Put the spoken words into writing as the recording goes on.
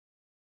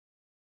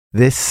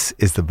This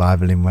is the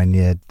Bible in 1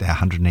 year, day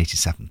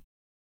 187.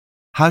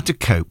 How to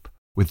cope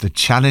with the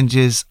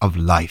challenges of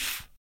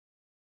life.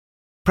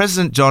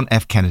 President John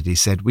F. Kennedy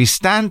said, "We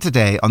stand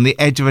today on the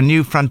edge of a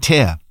new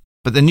frontier,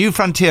 but the new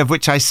frontier of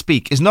which I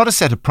speak is not a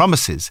set of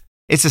promises,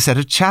 it's a set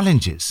of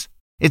challenges.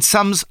 It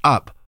sums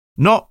up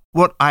not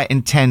what I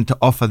intend to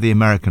offer the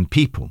American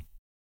people,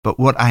 but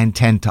what I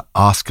intend to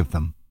ask of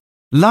them.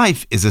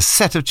 Life is a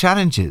set of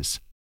challenges,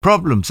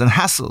 problems and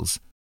hassles.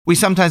 We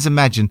sometimes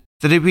imagine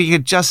that if we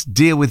could just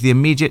deal with the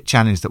immediate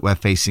challenge that we're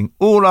facing,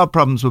 all our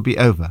problems will be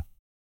over.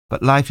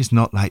 But life is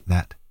not like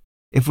that.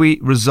 If we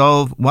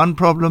resolve one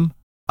problem,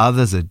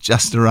 others are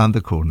just around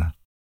the corner.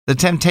 The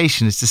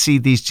temptation is to see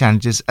these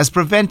challenges as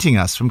preventing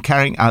us from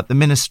carrying out the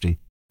ministry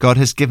God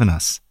has given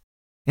us.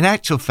 In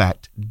actual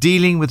fact,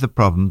 dealing with the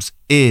problems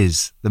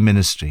is the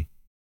ministry.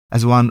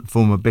 As one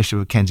former Bishop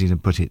of Kensington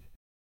put it,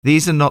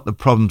 these are not the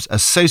problems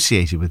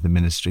associated with the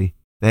ministry,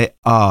 they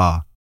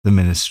are the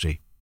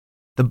ministry.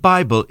 The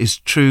Bible is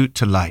true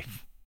to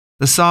life.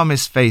 The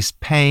psalmist faced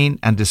pain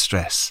and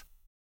distress.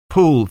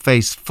 Paul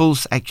faced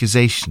false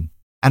accusation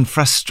and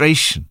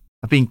frustration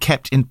of being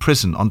kept in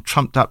prison on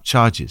trumped-up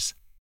charges.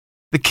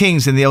 The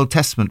kings in the Old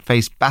Testament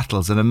faced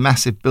battles and a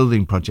massive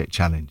building project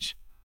challenge.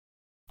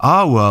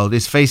 Our world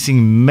is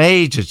facing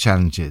major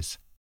challenges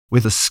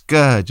with a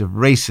scourge of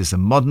racism,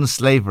 modern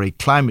slavery,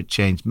 climate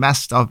change,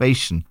 mass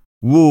starvation,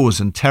 wars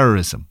and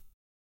terrorism.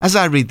 As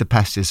I read the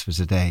passages for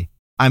today,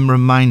 I'm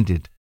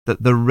reminded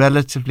that the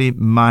relatively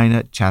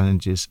minor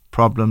challenges,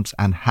 problems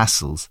and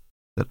hassles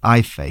that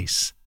I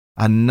face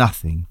are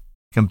nothing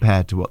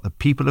compared to what the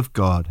people of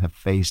God have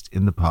faced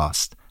in the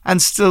past and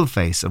still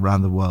face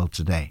around the world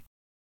today.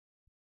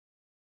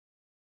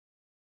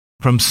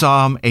 From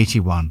Psalm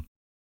 81.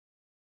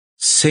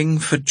 Sing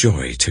for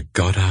joy to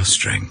God our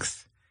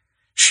strength.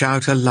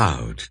 Shout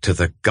aloud to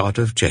the God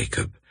of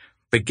Jacob.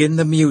 Begin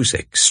the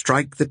music,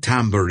 strike the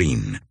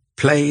tambourine,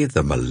 play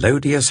the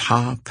melodious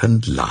harp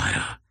and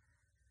lyre.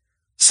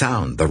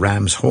 Sound the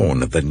ram's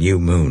horn at the new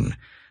moon,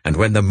 and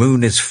when the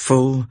moon is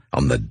full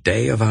on the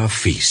day of our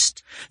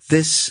feast.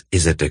 This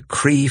is a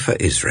decree for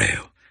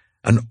Israel,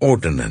 an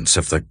ordinance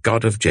of the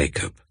God of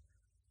Jacob.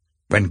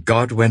 When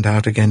God went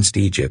out against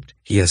Egypt,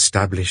 he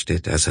established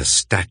it as a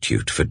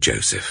statute for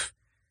Joseph.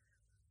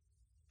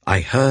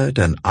 I heard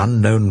an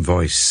unknown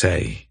voice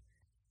say,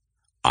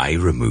 I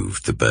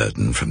removed the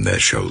burden from their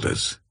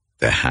shoulders.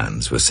 Their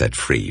hands were set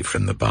free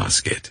from the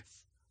basket.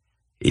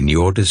 In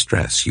your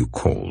distress you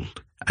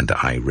called, and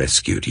I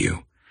rescued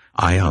you.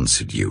 I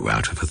answered you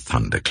out of a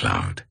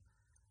thundercloud.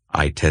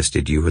 I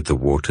tested you at the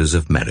waters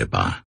of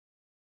Meribah.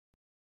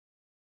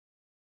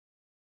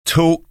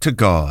 Talk to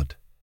God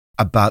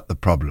about the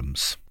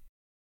problems.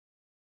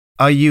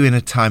 Are you in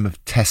a time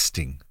of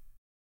testing?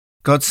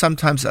 God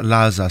sometimes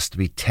allows us to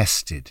be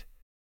tested,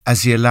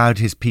 as he allowed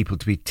his people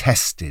to be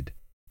tested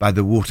by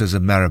the waters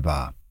of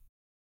Meribah.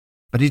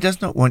 But he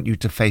does not want you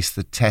to face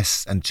the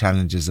tests and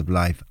challenges of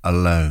life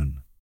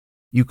alone.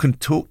 You can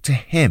talk to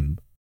him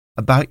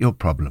about your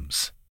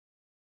problems.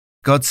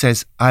 God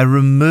says, I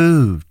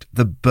removed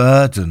the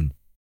burden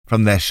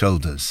from their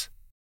shoulders.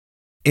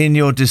 In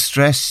your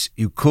distress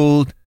you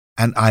called,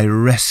 and I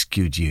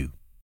rescued you.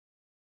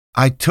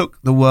 I took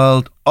the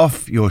world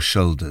off your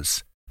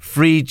shoulders,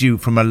 freed you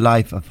from a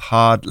life of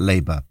hard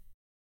labor.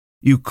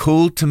 You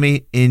called to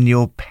me in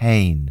your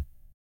pain.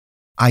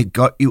 I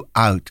got you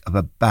out of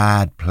a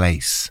bad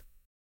place.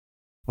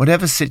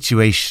 Whatever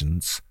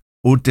situations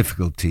or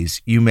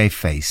difficulties you may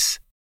face,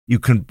 you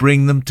can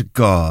bring them to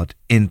God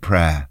in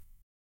prayer.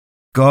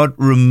 God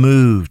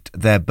removed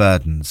their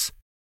burdens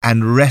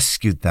and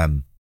rescued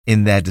them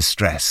in their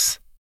distress.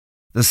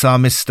 The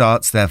psalmist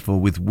starts, therefore,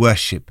 with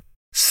worship,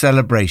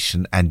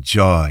 celebration, and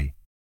joy.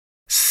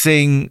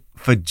 Sing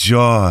for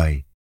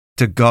joy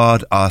to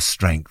God our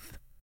strength.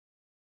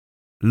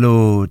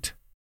 Lord,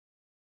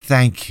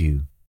 thank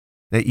you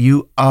that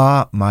you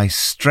are my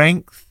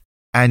strength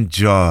and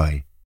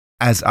joy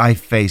as I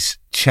face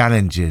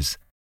challenges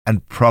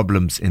and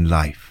problems in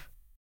life.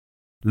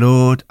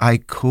 Lord, I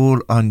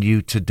call on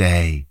you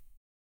today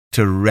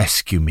to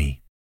rescue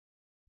me.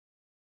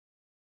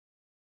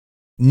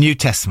 New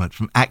Testament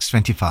from Acts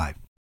 25.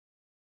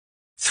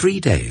 3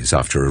 days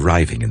after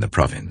arriving in the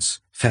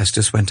province,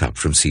 Festus went up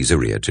from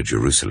Caesarea to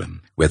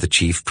Jerusalem, where the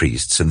chief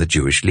priests and the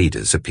Jewish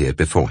leaders appeared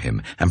before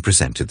him and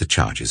presented the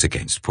charges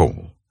against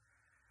Paul.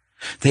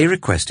 They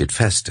requested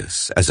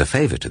Festus, as a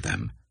favor to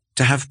them,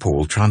 to have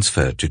Paul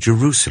transferred to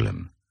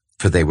Jerusalem,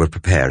 for they were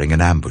preparing an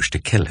ambush to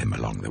kill him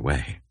along the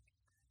way.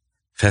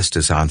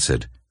 Festus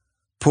answered,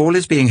 Paul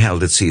is being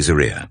held at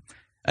Caesarea,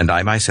 and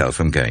I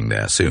myself am going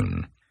there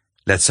soon.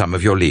 Let some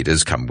of your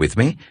leaders come with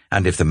me,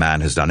 and if the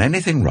man has done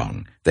anything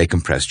wrong, they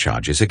can press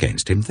charges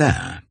against him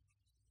there.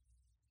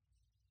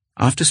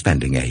 After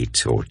spending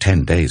 8 or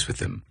 10 days with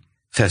them,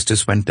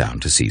 Festus went down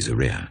to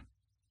Caesarea.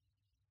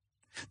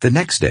 The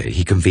next day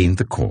he convened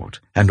the court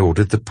and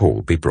ordered that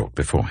Paul be brought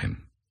before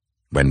him.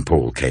 When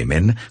Paul came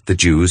in, the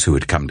Jews who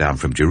had come down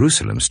from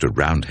Jerusalem stood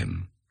round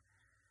him.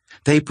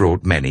 They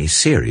brought many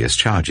serious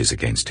charges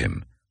against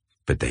him,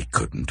 but they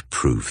couldn't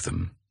prove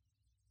them.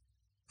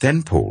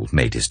 Then Paul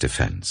made his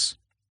defense.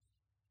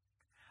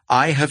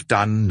 I have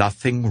done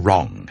nothing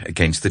wrong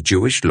against the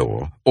Jewish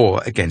law,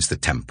 or against the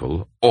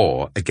temple,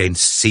 or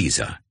against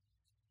Caesar.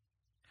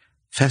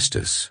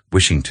 Festus,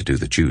 wishing to do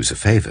the Jews a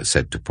favor,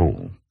 said to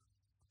Paul,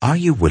 Are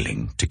you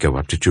willing to go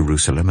up to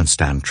Jerusalem and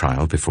stand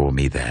trial before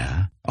me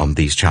there on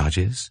these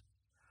charges?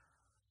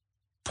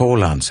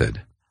 Paul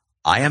answered,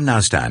 I am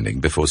now standing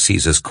before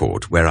Caesar's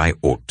court where I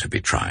ought to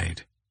be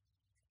tried.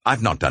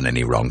 I've not done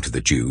any wrong to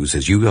the Jews,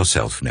 as you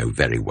yourself know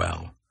very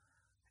well.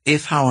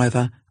 If,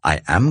 however,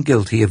 I am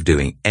guilty of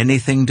doing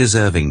anything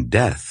deserving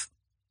death,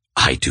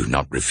 I do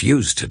not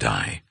refuse to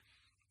die.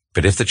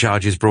 But if the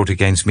charges brought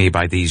against me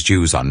by these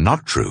Jews are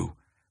not true,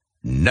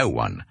 no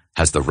one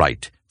has the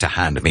right to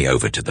hand me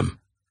over to them.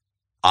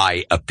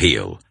 I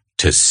appeal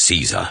to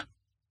Caesar.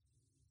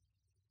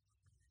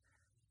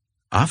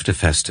 After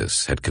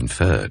Festus had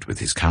conferred with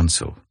his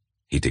council,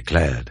 he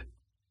declared,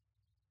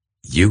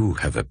 You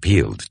have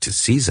appealed to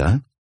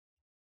Caesar.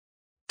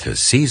 To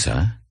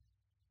Caesar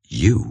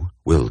you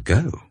will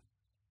go.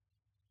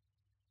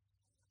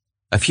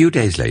 A few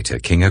days later,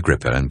 King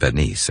Agrippa and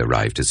Bernice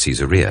arrived at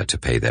Caesarea to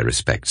pay their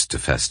respects to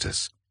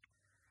Festus.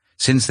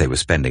 Since they were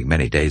spending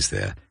many days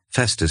there,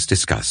 Festus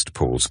discussed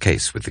Paul's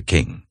case with the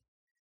king.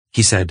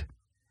 He said,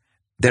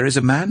 There is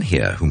a man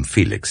here whom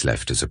Felix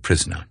left as a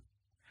prisoner.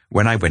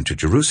 When I went to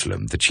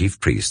Jerusalem, the chief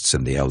priests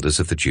and the elders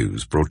of the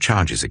Jews brought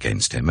charges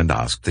against him and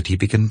asked that he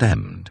be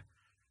condemned.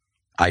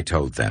 I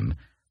told them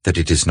that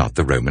it is not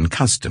the Roman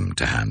custom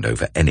to hand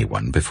over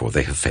anyone before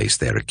they have faced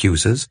their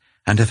accusers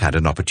and have had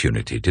an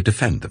opportunity to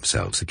defend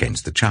themselves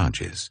against the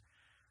charges.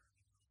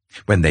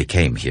 When they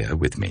came here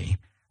with me,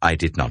 I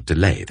did not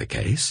delay the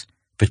case,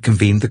 but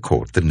convened the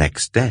court the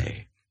next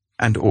day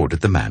and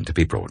ordered the man to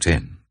be brought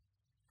in.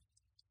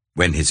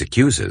 When his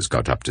accusers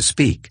got up to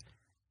speak,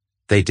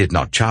 they did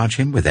not charge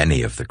him with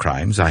any of the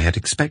crimes I had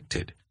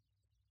expected.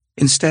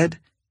 Instead,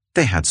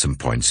 they had some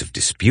points of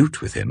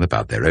dispute with him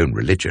about their own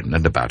religion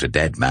and about a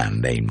dead man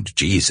named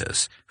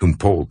Jesus, whom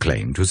Paul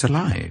claimed was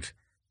alive.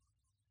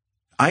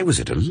 I was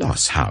at a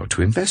loss how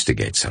to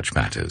investigate such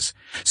matters,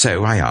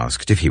 so I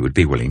asked if he would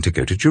be willing to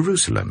go to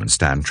Jerusalem and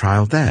stand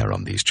trial there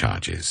on these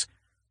charges.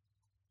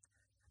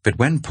 But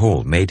when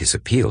Paul made his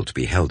appeal to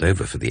be held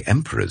over for the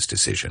emperor's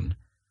decision,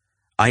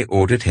 I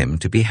ordered him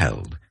to be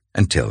held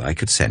until I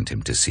could send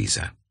him to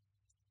Caesar.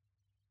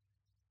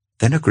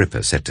 Then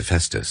Agrippa said to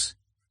Festus,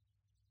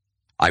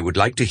 I would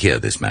like to hear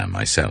this man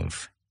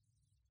myself.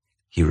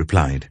 He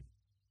replied,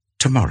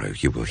 Tomorrow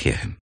you will hear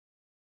him.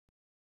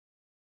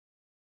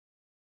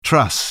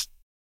 Trust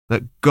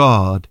that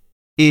God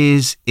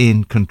is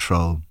in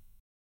control.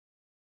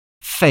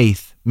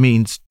 Faith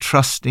means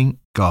trusting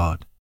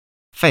God.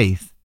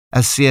 Faith,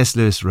 as C.S.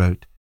 Lewis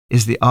wrote,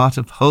 is the art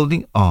of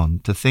holding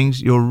on to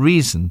things your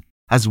reason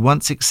has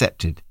once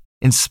accepted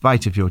in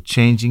spite of your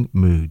changing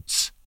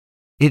moods.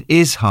 It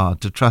is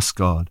hard to trust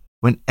God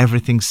when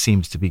everything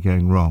seems to be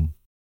going wrong.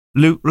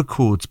 Luke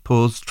records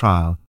Paul's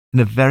trial in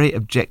a very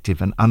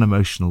objective and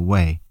unemotional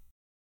way.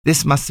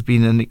 This must have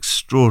been an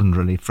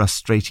extraordinarily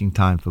frustrating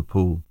time for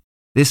Paul.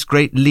 This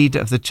great leader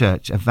of the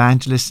church,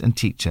 evangelist and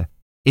teacher,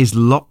 is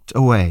locked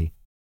away,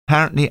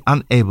 apparently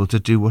unable to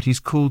do what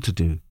he's called to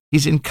do.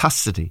 He's in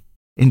custody,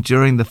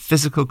 enduring the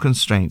physical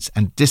constraints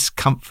and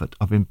discomfort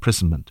of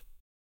imprisonment.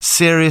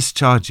 Serious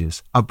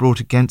charges are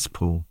brought against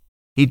Paul.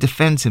 He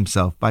defends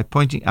himself by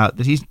pointing out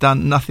that he's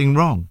done nothing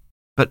wrong.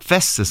 But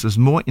Festus was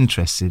more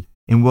interested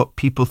in what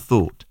people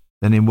thought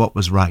than in what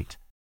was right.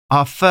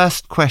 Our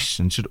first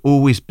question should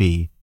always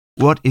be,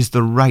 what is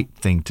the right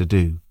thing to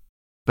do?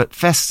 But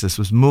Festus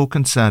was more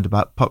concerned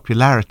about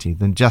popularity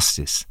than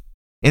justice.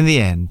 In the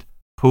end,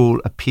 Paul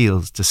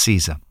appeals to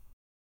Caesar.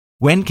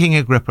 When King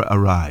Agrippa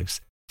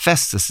arrives,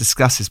 Festus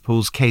discusses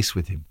Paul's case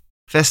with him.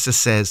 Festus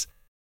says,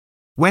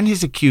 When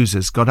his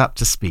accusers got up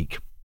to speak,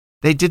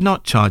 they did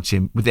not charge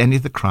him with any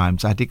of the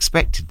crimes I'd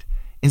expected.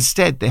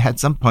 Instead, they had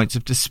some points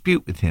of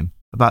dispute with him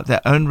about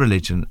their own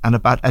religion and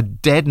about a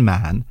dead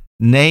man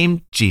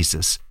named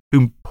Jesus,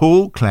 whom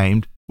Paul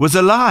claimed was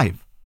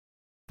alive.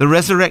 The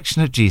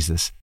resurrection of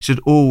Jesus should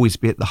always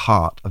be at the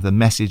heart of the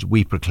message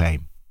we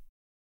proclaim.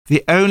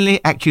 The only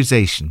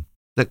accusation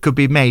that could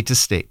be made to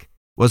stick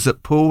was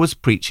that Paul was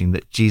preaching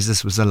that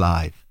Jesus was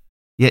alive,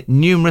 yet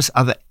numerous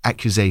other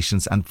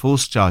accusations and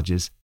false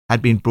charges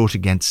had been brought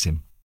against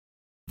him.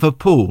 For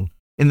Paul,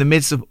 in the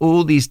midst of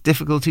all these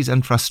difficulties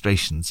and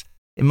frustrations,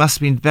 it must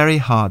have been very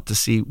hard to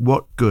see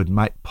what good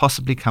might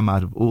possibly come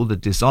out of all the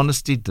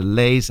dishonesty,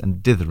 delays,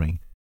 and dithering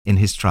in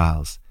his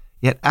trials.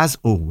 Yet, as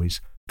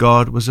always,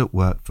 God was at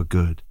work for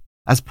good.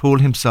 As Paul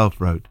himself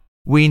wrote,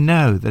 we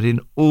know that in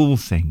all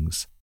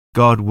things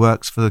God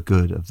works for the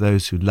good of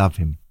those who love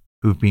him,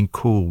 who have been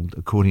called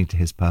according to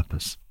his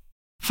purpose.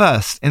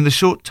 First, in the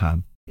short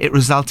term, it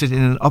resulted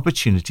in an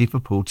opportunity for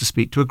Paul to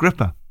speak to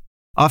Agrippa.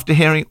 After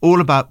hearing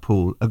all about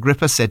Paul,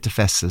 Agrippa said to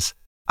Festus,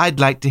 I'd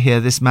like to hear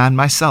this man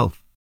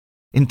myself.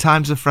 In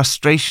times of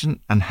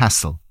frustration and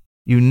hassle,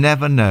 you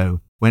never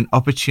know when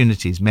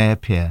opportunities may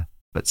appear,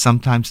 but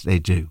sometimes they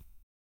do.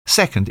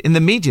 Second, in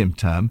the medium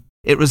term,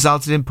 it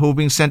resulted in Paul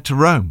being sent to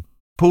Rome.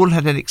 Paul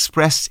had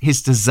expressed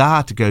his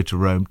desire to go to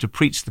Rome to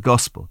preach the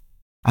gospel,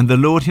 and the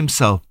Lord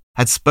himself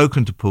had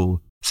spoken to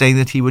Paul, saying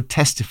that he would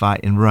testify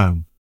in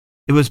Rome.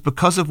 It was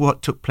because of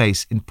what took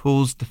place in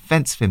Paul's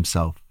defense of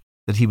himself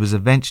that he was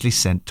eventually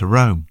sent to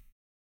Rome.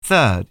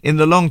 Third, in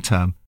the long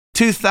term,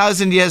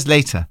 2,000 years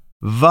later,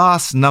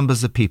 vast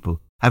numbers of people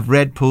have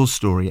read Paul's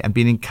story and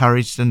been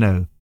encouraged to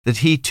know that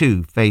he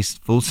too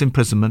faced false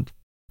imprisonment,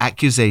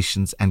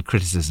 accusations, and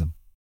criticism.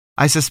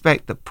 I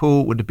suspect that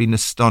Paul would have been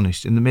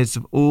astonished in the midst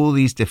of all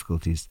these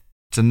difficulties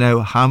to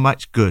know how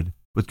much good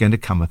was going to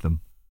come of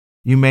them.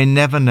 You may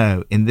never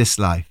know in this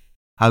life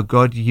how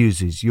God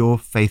uses your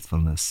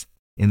faithfulness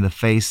in the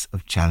face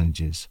of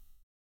challenges.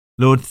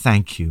 Lord,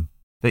 thank you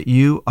that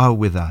you are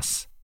with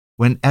us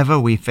whenever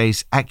we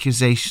face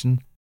accusation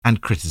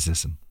and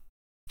criticism.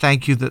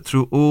 Thank you that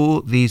through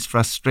all these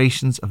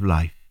frustrations of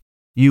life,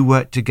 you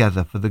work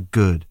together for the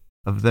good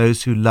of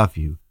those who love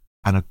you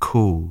and are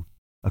called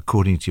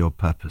according to your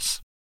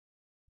purpose.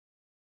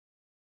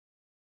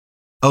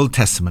 Old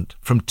Testament,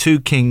 from 2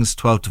 Kings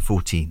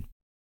 12-14.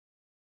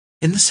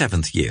 In the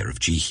 7th year of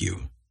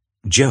Jehu,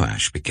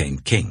 Joash became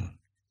king,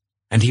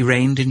 and he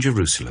reigned in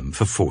Jerusalem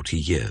for 40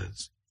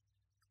 years.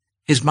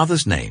 His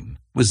mother's name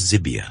was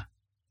Zibiah.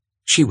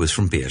 She was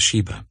from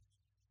Beersheba.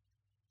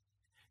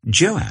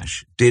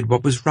 Joash did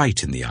what was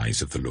right in the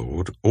eyes of the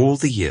Lord all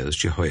the years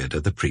Jehoiada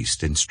the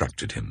priest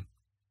instructed him.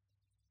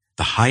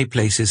 The high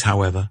places,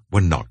 however,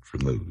 were not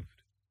removed.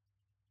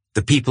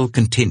 The people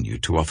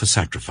continued to offer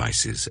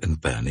sacrifices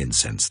and burn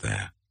incense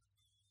there.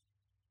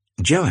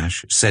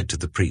 Joash said to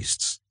the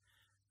priests,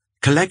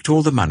 "Collect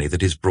all the money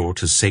that is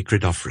brought as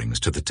sacred offerings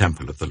to the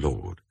temple of the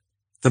Lord,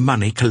 the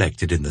money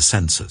collected in the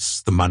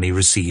census, the money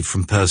received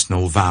from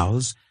personal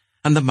vows,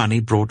 and the money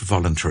brought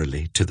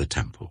voluntarily to the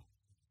temple.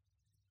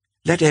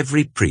 Let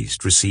every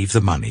priest receive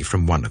the money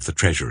from one of the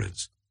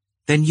treasurers,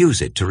 then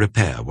use it to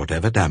repair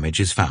whatever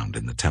damage is found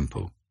in the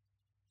temple."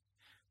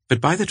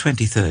 But by the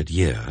 23rd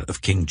year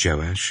of King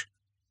Joash,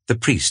 the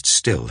priests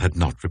still had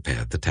not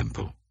repaired the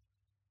temple.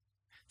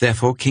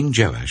 Therefore King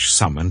Joash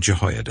summoned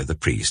Jehoiada the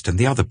priest and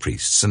the other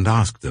priests and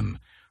asked them,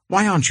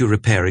 "Why aren't you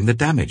repairing the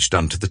damage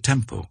done to the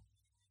temple?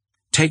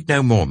 Take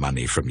no more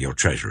money from your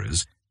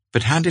treasurers,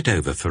 but hand it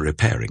over for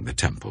repairing the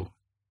temple."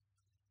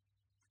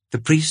 The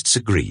priests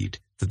agreed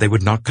that they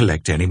would not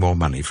collect any more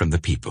money from the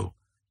people,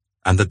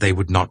 and that they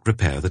would not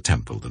repair the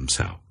temple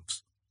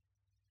themselves.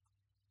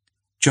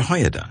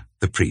 Jehoiada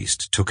the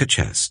priest took a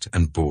chest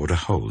and bored a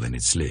hole in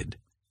its lid.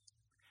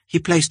 He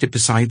placed it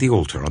beside the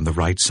altar on the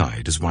right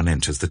side as one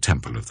enters the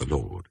temple of the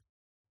Lord.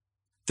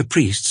 The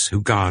priests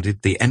who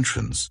guarded the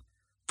entrance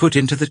put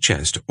into the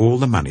chest all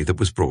the money that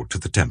was brought to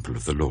the temple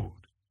of the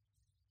Lord.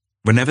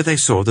 Whenever they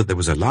saw that there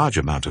was a large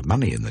amount of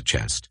money in the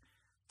chest,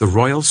 the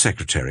royal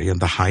secretary and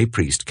the high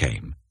priest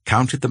came,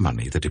 counted the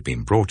money that had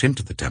been brought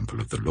into the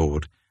temple of the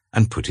Lord,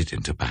 and put it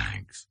into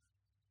bags.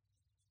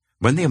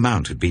 When the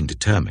amount had been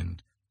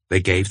determined,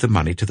 they gave the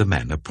money to the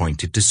men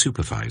appointed to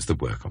supervise the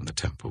work on the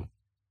temple.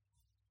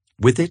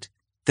 With it,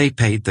 they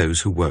paid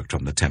those who worked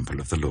on the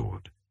temple of the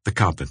Lord, the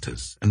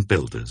carpenters and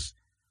builders,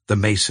 the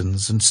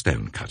masons and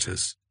stone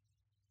cutters.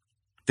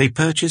 They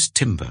purchased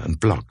timber and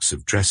blocks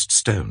of dressed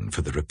stone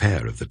for the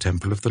repair of the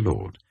temple of the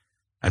Lord,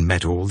 and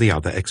met all the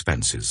other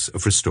expenses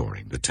of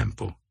restoring the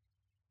temple.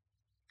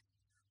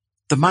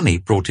 The money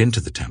brought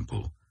into the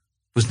temple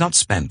was not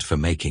spent for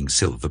making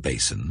silver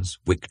basins,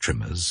 wick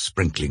trimmers,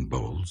 sprinkling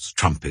bowls,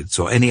 trumpets,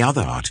 or any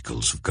other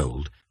articles of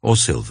gold or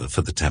silver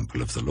for the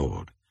temple of the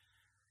Lord.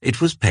 It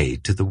was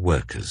paid to the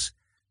workers,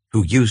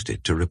 who used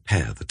it to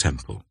repair the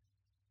temple.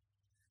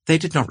 They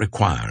did not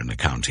require an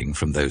accounting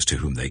from those to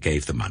whom they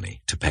gave the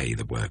money to pay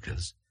the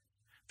workers,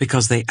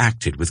 because they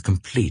acted with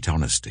complete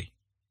honesty.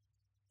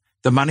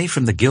 The money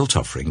from the guilt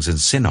offerings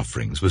and sin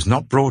offerings was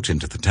not brought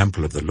into the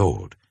temple of the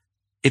Lord.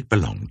 It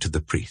belonged to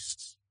the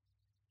priests.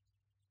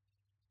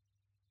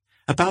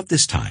 About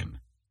this time,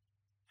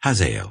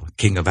 Hazael,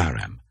 king of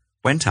Aram,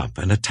 went up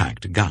and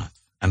attacked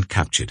Gath and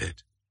captured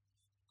it.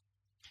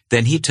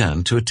 Then he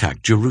turned to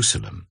attack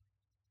Jerusalem.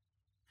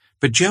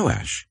 But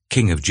Joash,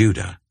 king of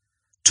Judah,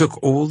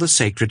 took all the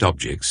sacred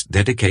objects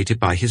dedicated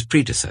by his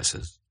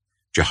predecessors,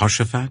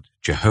 Jehoshaphat,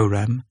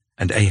 Jehoram,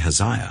 and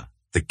Ahaziah,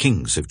 the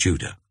kings of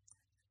Judah,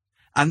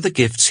 and the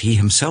gifts he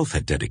himself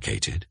had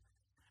dedicated,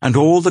 and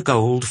all the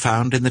gold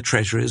found in the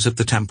treasuries of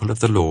the temple of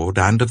the Lord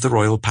and of the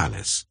royal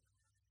palace,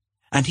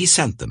 and he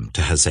sent them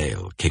to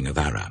Hazael, king of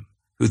Aram,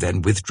 who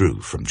then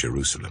withdrew from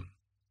Jerusalem.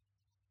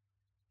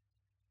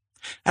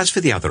 As for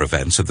the other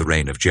events of the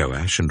reign of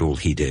Joash and all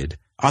he did,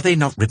 are they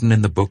not written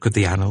in the book of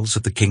the annals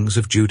of the kings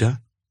of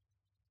Judah?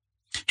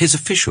 His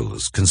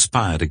officials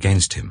conspired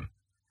against him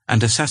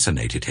and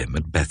assassinated him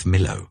at Beth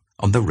Millo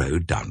on the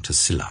road down to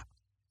Silla.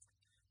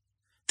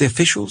 The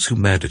officials who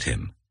murdered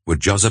him were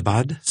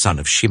Jozabad, son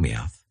of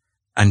Shimeath,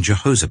 and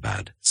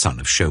Jehozabad, son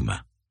of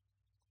Shomer.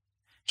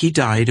 He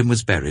died and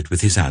was buried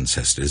with his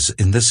ancestors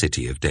in the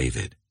city of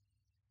David,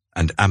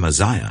 and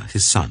Amaziah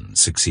his son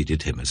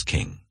succeeded him as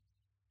king.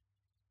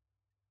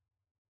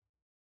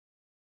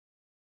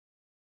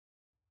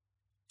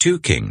 2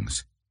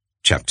 Kings,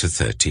 chapter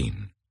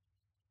 13.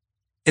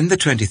 In the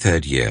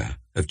 23rd year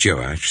of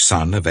Joash,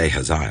 son of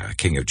Ahaziah,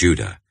 king of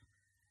Judah,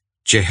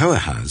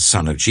 Jehoahaz,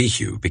 son of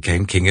Jehu,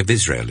 became king of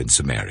Israel in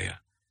Samaria,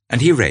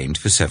 and he reigned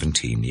for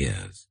 17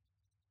 years.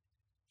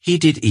 He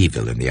did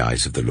evil in the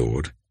eyes of the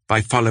Lord by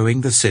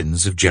following the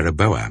sins of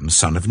Jeroboam,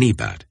 son of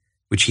Nebat,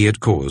 which he had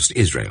caused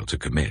Israel to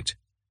commit,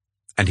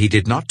 and he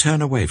did not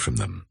turn away from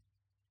them.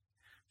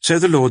 So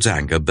the Lord's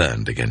anger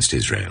burned against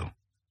Israel,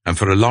 and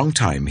for a long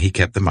time he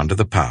kept them under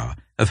the power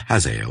of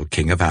Hazael,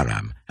 king of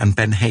Aram, and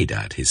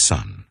Ben-Hadad his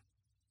son.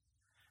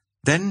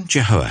 Then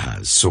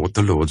Jehoahaz sought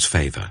the Lord's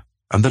favor,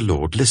 and the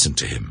Lord listened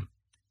to him,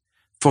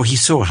 for he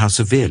saw how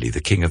severely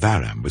the king of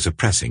Aram was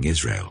oppressing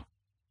Israel.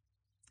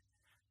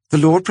 The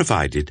Lord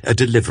provided a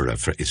deliverer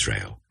for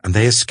Israel, and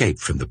they escaped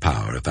from the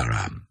power of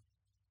Aram.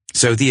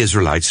 So the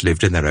Israelites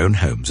lived in their own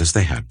homes as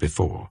they had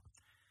before.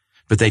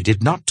 But they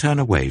did not turn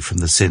away from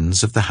the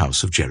sins of the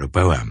house of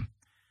Jeroboam,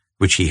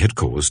 which he had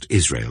caused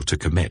Israel to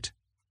commit.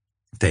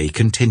 They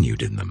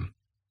continued in them.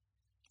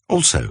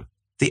 Also,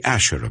 the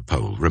Asherah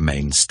pole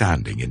remained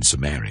standing in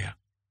Samaria.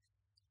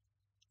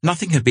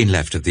 Nothing had been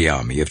left of the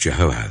army of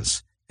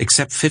Jehoahaz,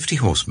 except 50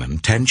 horsemen,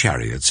 10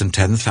 chariots, and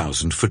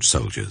 10,000 foot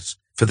soldiers,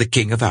 for the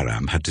king of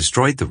Aram had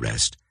destroyed the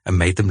rest and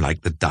made them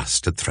like the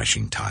dust at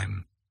threshing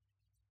time.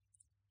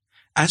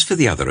 As for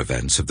the other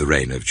events of the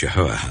reign of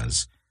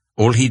Jehoahaz,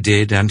 all he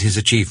did and his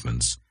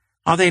achievements,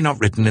 are they not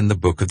written in the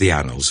book of the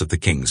annals of the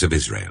kings of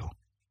Israel?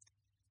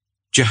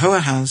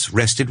 Jehoahaz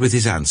rested with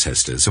his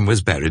ancestors and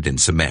was buried in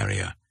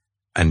Samaria,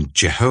 and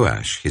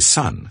Jehoash his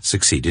son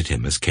succeeded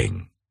him as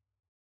king.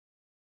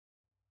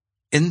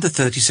 In the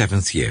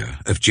 37th year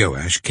of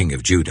Joash king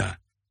of Judah,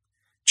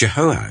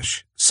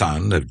 Jehoash,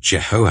 son of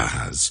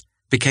Jehoahaz,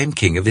 became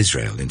king of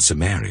Israel in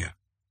Samaria,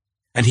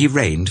 and he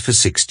reigned for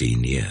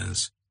 16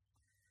 years.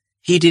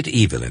 He did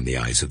evil in the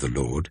eyes of the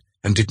Lord,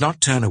 and did not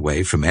turn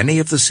away from any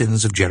of the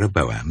sins of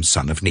Jeroboam,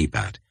 son of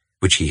Nebat,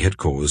 which he had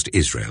caused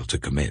Israel to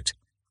commit.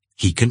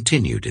 He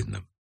continued in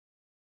them.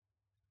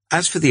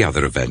 As for the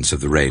other events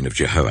of the reign of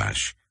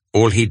Jehoash,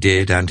 all he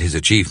did and his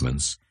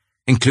achievements,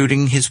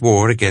 including his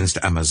war against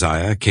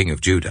Amaziah, king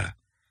of Judah,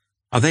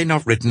 are they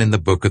not written in the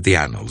book of the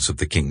annals of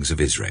the kings of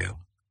Israel?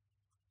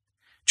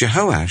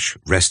 Jehoash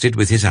rested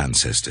with his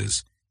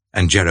ancestors,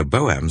 and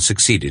Jeroboam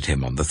succeeded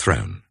him on the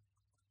throne.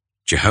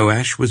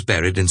 Jehoash was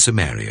buried in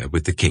Samaria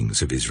with the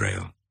kings of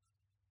Israel.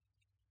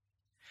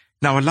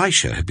 Now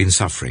Elisha had been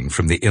suffering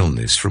from the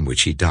illness from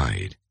which he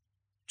died.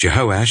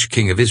 Jehoash,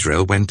 king of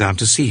Israel, went down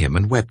to see him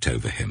and wept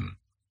over him.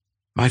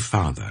 my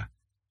father,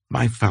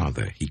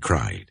 he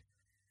cried,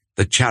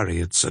 the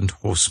chariots and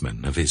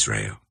horsemen of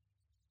Israel."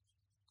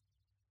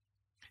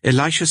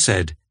 Elisha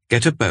said,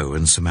 "Get a bow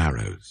and some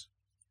arrows."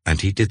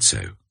 And he did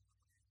so.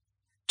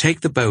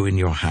 "Take the bow in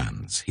your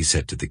hands," he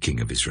said to the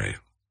king of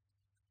Israel.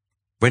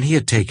 When he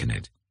had taken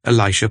it,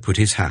 Elisha put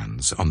his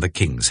hands on the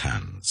king's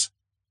hands.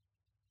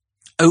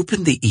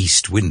 "Open the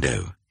east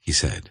window," he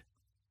said,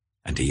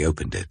 and he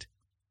opened it.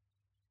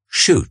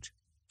 "Shoot,"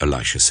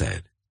 Elisha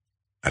said,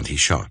 and he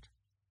shot.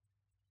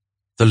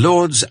 "The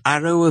Lord's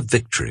arrow of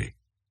victory,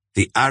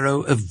 the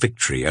arrow of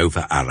victory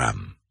over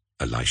Aram,"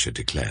 Elisha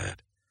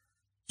declared.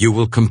 "You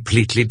will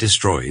completely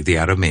destroy the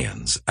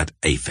Arameans at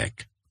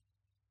Aphek."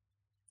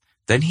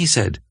 Then he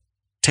said,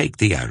 "Take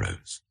the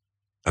arrows,"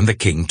 and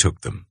the king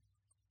took them.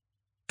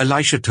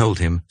 Elisha told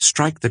him,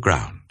 "Strike the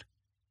ground."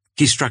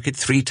 He struck it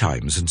 3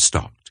 times and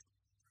stopped.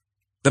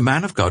 The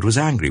man of God was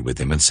angry with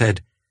him and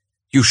said,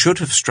 "You should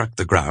have struck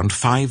the ground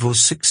 5 or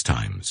 6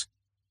 times.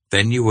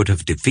 Then you would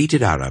have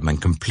defeated Aram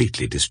and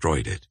completely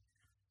destroyed it.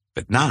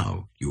 But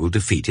now you will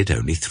defeat it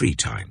only 3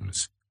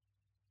 times.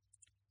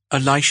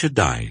 Elisha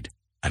died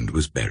and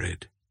was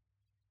buried.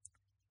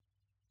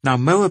 Now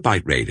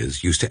Moabite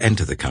raiders used to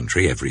enter the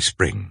country every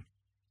spring.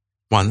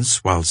 Once,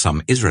 while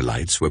some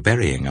Israelites were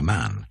burying a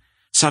man,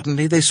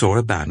 suddenly they saw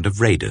a band of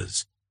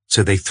raiders,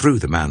 so they threw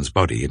the man's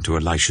body into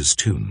Elisha's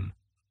tomb.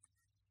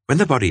 When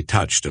the body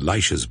touched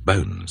Elisha's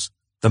bones,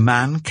 the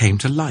man came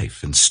to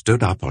life and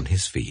stood up on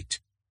his feet.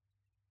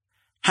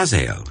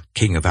 Hazael,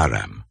 king of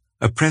Aram,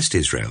 oppressed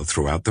Israel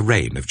throughout the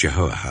reign of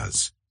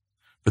Jehoahaz.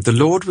 But the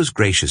Lord was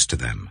gracious to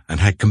them and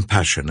had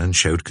compassion and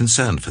showed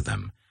concern for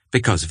them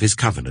because of his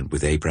covenant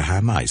with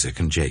Abraham, Isaac,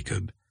 and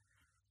Jacob.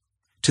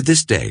 To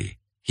this day,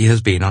 he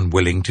has been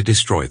unwilling to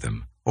destroy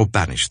them or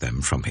banish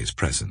them from his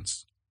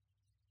presence.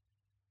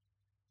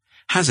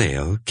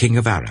 Hazael, king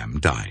of Aram,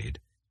 died,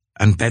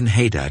 and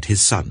Ben-Hadad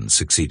his son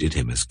succeeded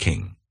him as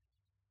king.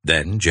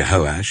 Then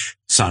Jehoash,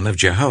 son of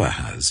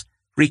Jehoahaz,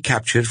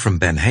 recaptured from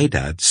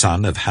Ben-Hadad,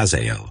 son of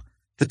Hazael,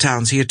 the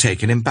towns he had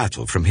taken in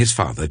battle from his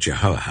father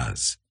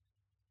Jehoahaz.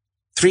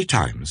 3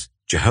 times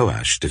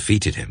Jehoash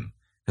defeated him,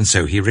 and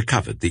so he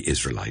recovered the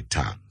Israelite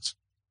towns.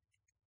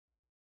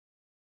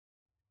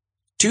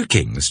 2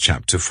 Kings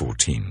chapter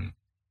 14.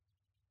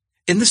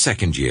 In the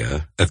 2nd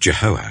year of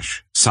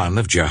Jehoash, son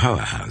of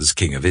Jehoahaz,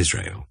 king of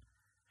Israel,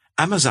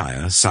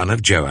 Amaziah, son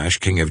of Joash,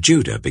 king of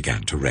Judah,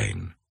 began to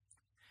reign.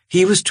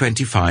 He was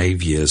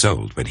 25 years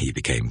old when he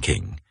became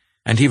king,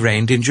 and he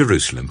reigned in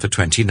Jerusalem for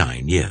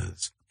 29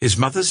 years. His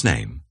mother's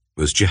name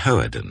was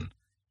Jehoaddan.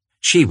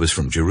 She was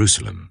from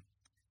Jerusalem.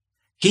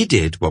 He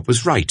did what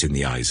was right in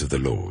the eyes of the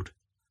Lord,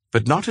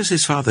 but not as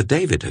his father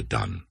David had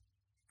done.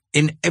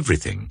 In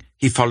everything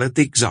he followed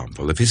the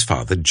example of his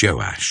father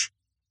Joash.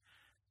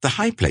 The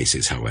high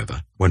places,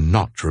 however, were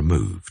not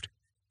removed.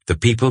 The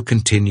people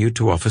continued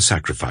to offer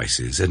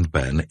sacrifices and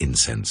burn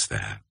incense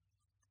there.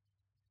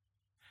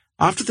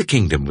 After the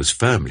kingdom was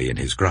firmly in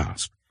his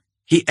grasp,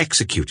 he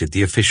executed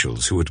the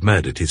officials who had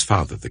murdered his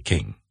father the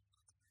king.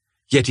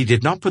 Yet he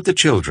did not put the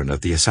children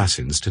of the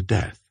assassins to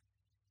death.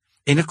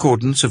 In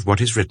accordance with what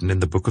is written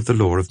in the book of the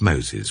law of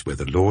Moses, where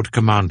the Lord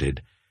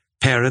commanded,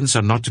 "Parents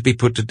are not to be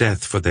put to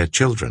death for their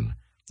children,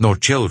 nor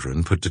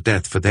children put to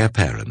death for their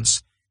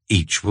parents.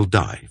 Each will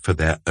die for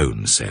their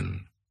own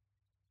sin."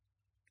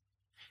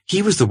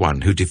 He was the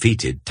one who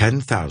defeated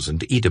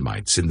 10,000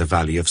 Edomites in the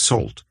Valley of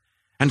Salt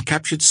and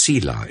captured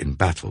Selah in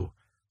battle,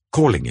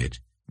 calling it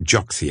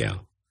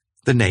Joktheel,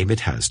 the name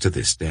it has to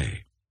this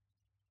day.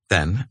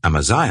 Then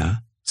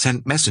Amaziah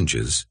sent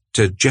messengers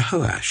to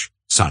Jehoash,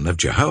 son of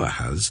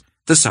Jehoahaz,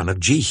 the son of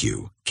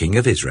Jehu, king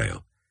of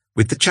Israel,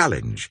 with the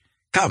challenge,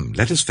 "Come,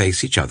 let us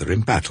face each other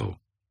in battle."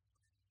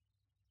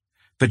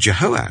 But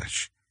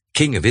Jehoash,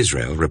 king of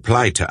Israel,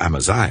 replied to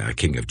Amaziah,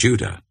 king of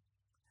Judah,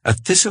 "A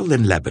thistle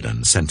in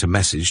Lebanon sent a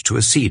message to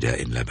a cedar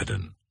in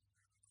Lebanon.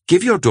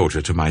 Give your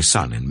daughter to my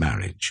son in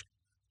marriage."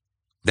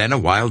 Then a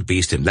wild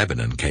beast in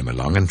Lebanon came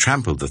along and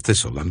trampled the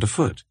thistle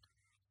underfoot.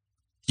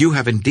 "You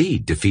have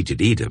indeed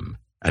defeated Edom,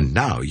 and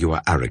now you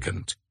are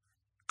arrogant.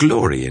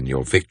 Glory in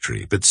your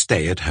victory, but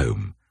stay at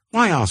home.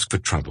 Why ask for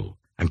trouble,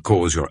 and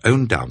cause your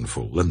own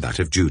downfall and that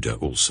of Judah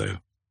also?"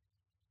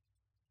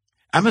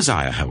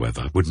 Amaziah,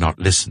 however, would not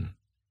listen.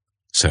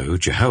 So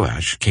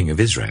Jehoash, king of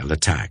Israel,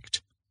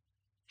 attacked.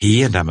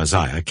 He and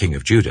Amaziah, king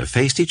of Judah,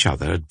 faced each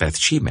other at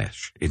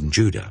Beth-shemesh in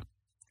Judah.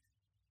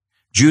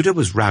 Judah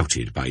was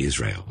routed by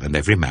Israel, and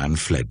every man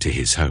fled to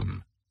his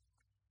home.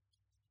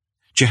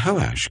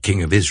 Jehoash,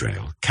 king of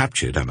Israel,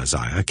 captured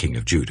Amaziah, king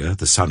of Judah,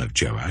 the son of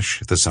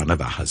Joash, the son of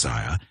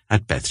Ahaziah,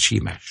 at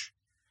Beth-shemesh.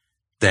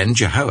 Then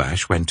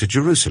Jehoash went to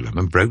Jerusalem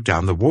and broke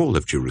down the wall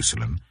of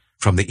Jerusalem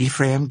from the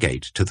Ephraim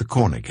gate to the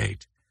corner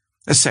gate,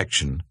 a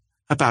section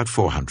about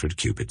 400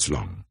 cubits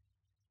long.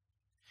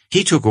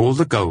 He took all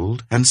the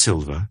gold and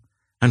silver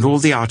and all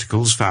the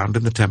articles found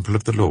in the temple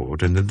of the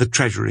Lord and in the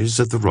treasuries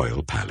of the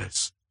royal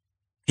palace.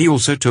 He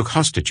also took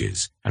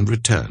hostages and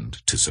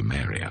returned to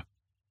Samaria.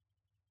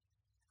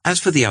 As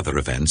for the other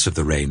events of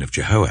the reign of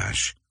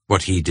Jehoash,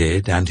 what he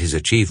did and his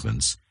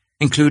achievements,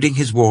 including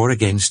his war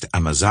against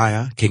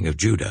Amaziah, king of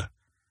Judah,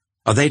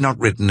 are they not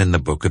written in the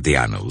book of the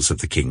annals of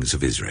the kings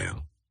of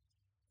Israel?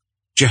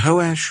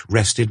 Jehoash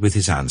rested with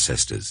his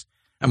ancestors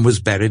and was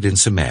buried in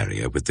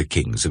Samaria with the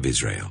kings of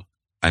Israel,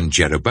 and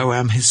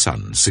Jeroboam his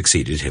son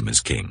succeeded him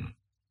as king.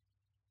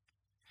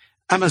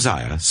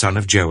 Amaziah, son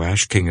of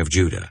Joash, king of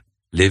Judah,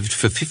 lived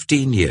for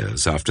 15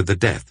 years after the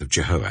death of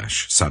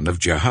Jehoash, son of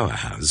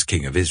Jehoahaz,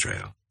 king of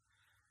Israel.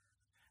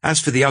 As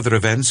for the other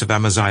events of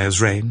Amaziah's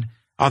reign,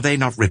 are they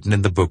not written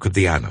in the book of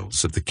the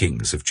annals of the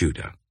kings of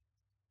Judah?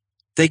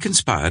 They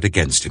conspired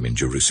against him in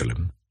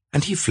Jerusalem,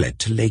 and he fled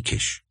to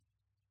Lachish.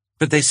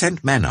 But they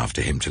sent men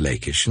after him to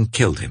Lachish and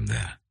killed him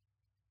there.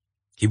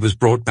 He was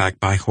brought back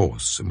by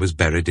horse and was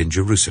buried in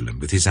Jerusalem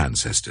with his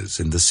ancestors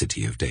in the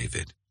city of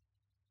David.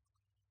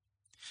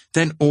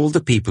 Then all the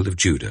people of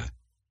Judah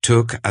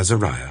took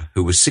Azariah,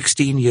 who was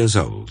 16 years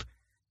old,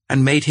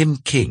 and made him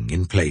king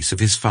in place of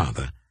his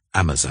father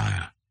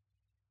Amaziah.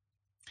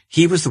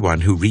 He was the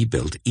one who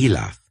rebuilt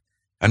Elath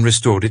and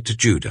restored it to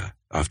Judah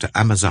after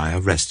Amaziah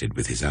rested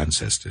with his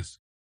ancestors.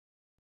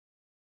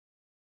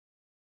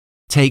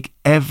 Take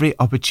every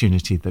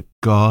opportunity that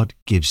God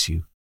gives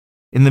you.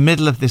 In the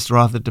middle of this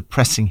rather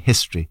depressing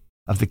history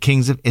of the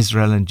kings of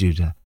Israel and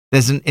Judah,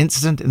 there's an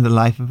incident in the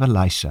life of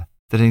Elisha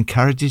that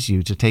encourages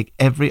you to take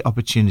every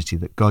opportunity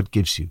that God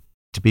gives you,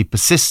 to be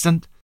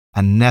persistent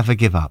and never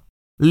give up.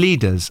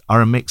 Leaders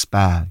are a mixed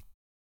bag.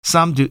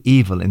 Some do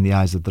evil in the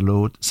eyes of the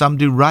Lord, some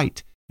do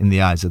right in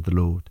the eyes of the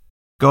Lord.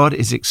 God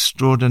is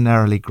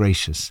extraordinarily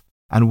gracious,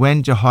 and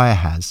when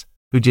Jehoahaz,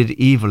 who did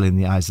evil in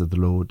the eyes of the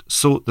Lord,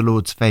 sought the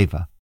Lord's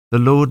favor, the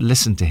Lord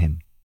listened to him.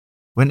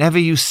 Whenever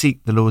you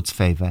seek the Lord's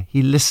favor,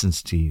 he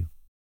listens to you.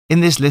 In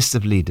this list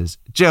of leaders,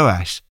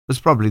 Joash was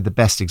probably the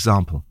best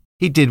example.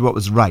 He did what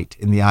was right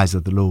in the eyes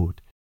of the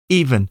Lord,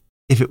 even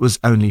if it was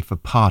only for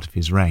part of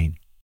his reign.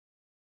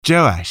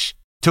 Joash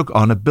took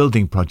on a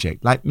building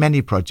project. Like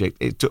many projects,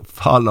 it took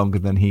far longer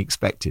than he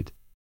expected.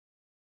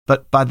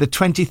 But by the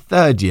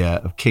 23rd year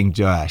of King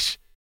Joash,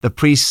 the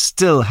priests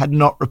still had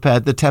not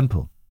repaired the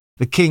temple.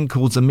 The king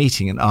calls a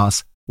meeting and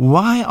asks,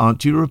 "Why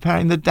aren't you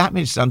repairing the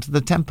damage done to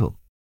the temple?"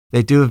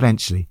 They do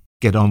eventually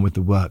get on with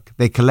the work.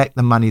 They collect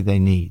the money they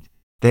need.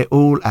 They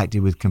all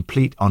acted with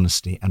complete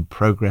honesty, and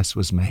progress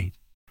was made.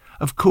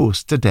 Of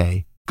course,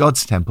 today,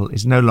 God's temple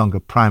is no longer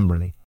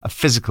primarily a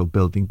physical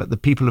building, but the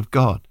people of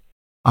God.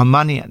 Our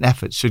money and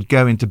efforts should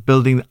go into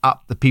building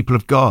up the people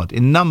of God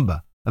in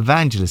number,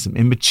 evangelism,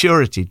 in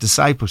maturity,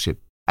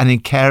 discipleship, and in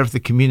care of the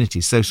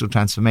community, social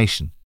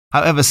transformation.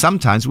 However,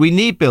 sometimes we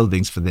need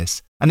buildings for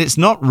this, and it's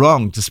not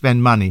wrong to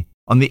spend money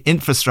on the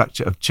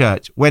infrastructure of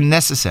church when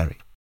necessary.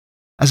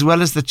 As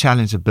well as the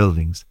challenge of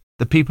buildings,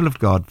 the people of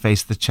God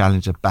faced the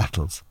challenge of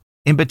battles.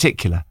 In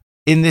particular,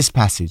 in this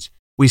passage,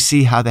 we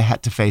see how they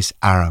had to face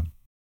Aram.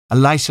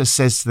 Elisha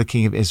says to the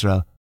king of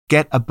Israel,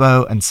 "Get a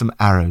bow and some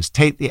arrows.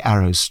 Take the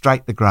arrows,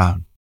 strike the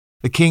ground."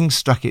 The king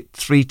struck it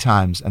 3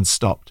 times and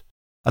stopped.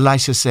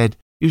 Elisha said,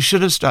 "You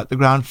should have struck the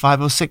ground 5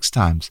 or 6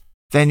 times.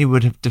 Then you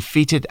would have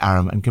defeated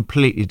Aram and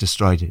completely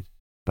destroyed it.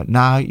 But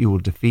now you will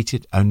defeat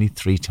it only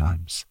 3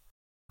 times.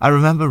 I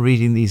remember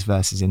reading these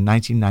verses in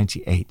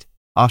 1998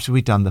 after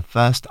we'd done the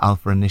first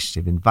Alpha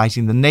initiative,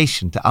 inviting the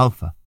nation to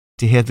Alpha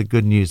to hear the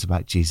good news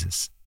about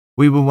Jesus.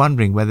 We were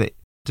wondering whether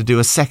to do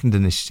a second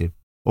initiative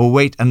or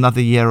wait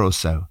another year or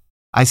so.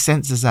 I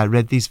sensed as I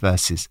read these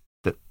verses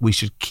that we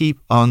should keep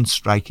on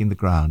striking the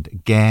ground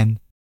again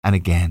and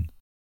again.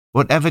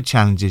 Whatever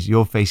challenges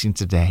you're facing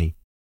today,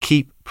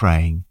 keep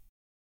praying,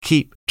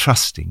 keep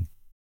trusting,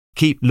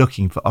 keep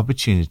looking for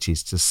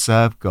opportunities to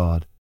serve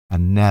God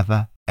and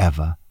never,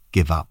 ever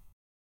give up.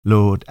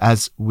 Lord,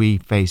 as we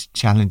face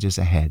challenges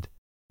ahead,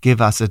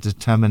 give us a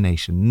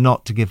determination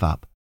not to give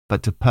up,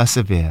 but to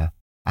persevere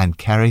and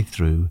carry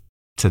through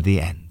to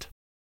the end.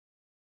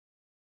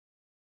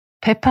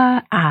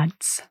 Pippa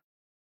adds.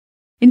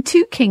 In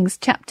 2 Kings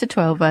chapter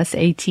 12 verse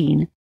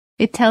 18,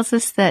 it tells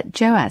us that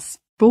Joash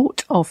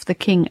brought off the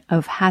king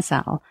of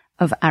Hazael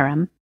of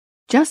Aram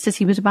just as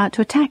he was about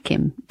to attack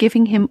him,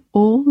 giving him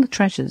all the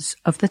treasures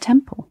of the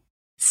temple.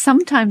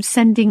 Sometimes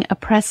sending a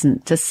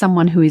present to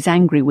someone who is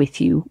angry with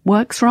you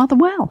works rather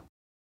well.